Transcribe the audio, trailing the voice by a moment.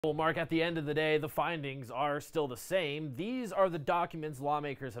Well, Mark, at the end of the day, the findings are still the same. These are the documents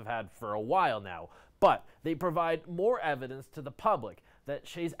lawmakers have had for a while now, but they provide more evidence to the public that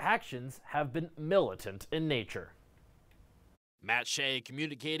Shea's actions have been militant in nature. Matt Shea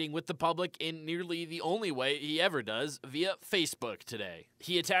communicating with the public in nearly the only way he ever does, via Facebook today.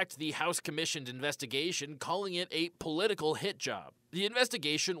 He attacked the House-commissioned investigation, calling it a political hit job. The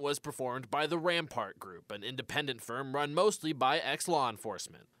investigation was performed by the Rampart Group, an independent firm run mostly by ex-law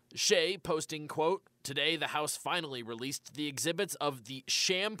enforcement. Shea posting, quote, "Today the House finally released the exhibits of the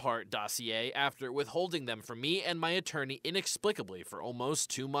Shampart dossier after withholding them from me and my attorney inexplicably for almost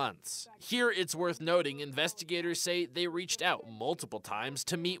 2 months." Here it's worth noting investigators say they reached out multiple times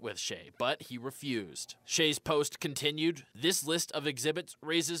to meet with Shea, but he refused. Shea's post continued, "This list of exhibits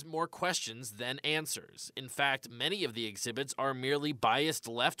raises more questions than answers. In fact, many of the exhibits are merely biased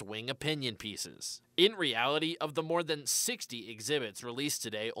left-wing opinion pieces." In reality, of the more than 60 exhibits released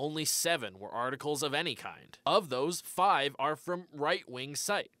today, only 7 were articles of any kind. Of those, 5 are from right-wing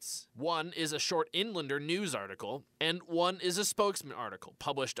sites. 1 is a short Inlander news article, and 1 is a spokesman article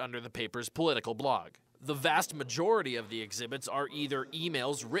published under the paper's political blog. The vast majority of the exhibits are either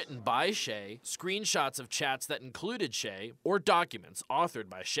emails written by Shea, screenshots of chats that included Shea, or documents authored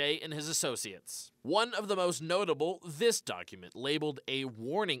by Shea and his associates. One of the most notable, this document, labeled a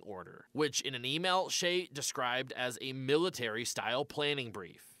warning order, which in an email Shea described as a military-style planning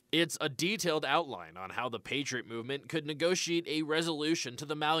brief. It's a detailed outline on how the Patriot movement could negotiate a resolution to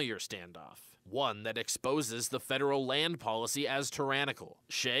the Malheur standoff, one that exposes the federal land policy as tyrannical.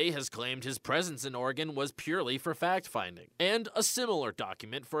 Shea has claimed his presence in Oregon was purely for fact-finding, and a similar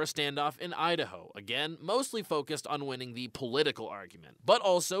document for a standoff in Idaho, again mostly focused on winning the political argument, but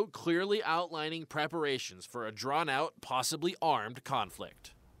also clearly outlining preparations for a drawn-out, possibly armed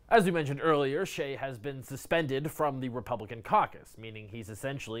conflict. As we mentioned earlier, Shea has been suspended from the Republican caucus, meaning he's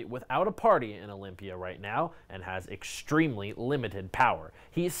essentially without a party in Olympia right now and has extremely limited power.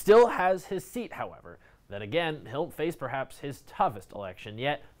 He still has his seat, however. Then again, he'll face perhaps his toughest election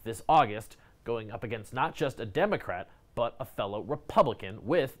yet this August, going up against not just a Democrat, but a fellow Republican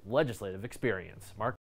with legislative experience. Mark?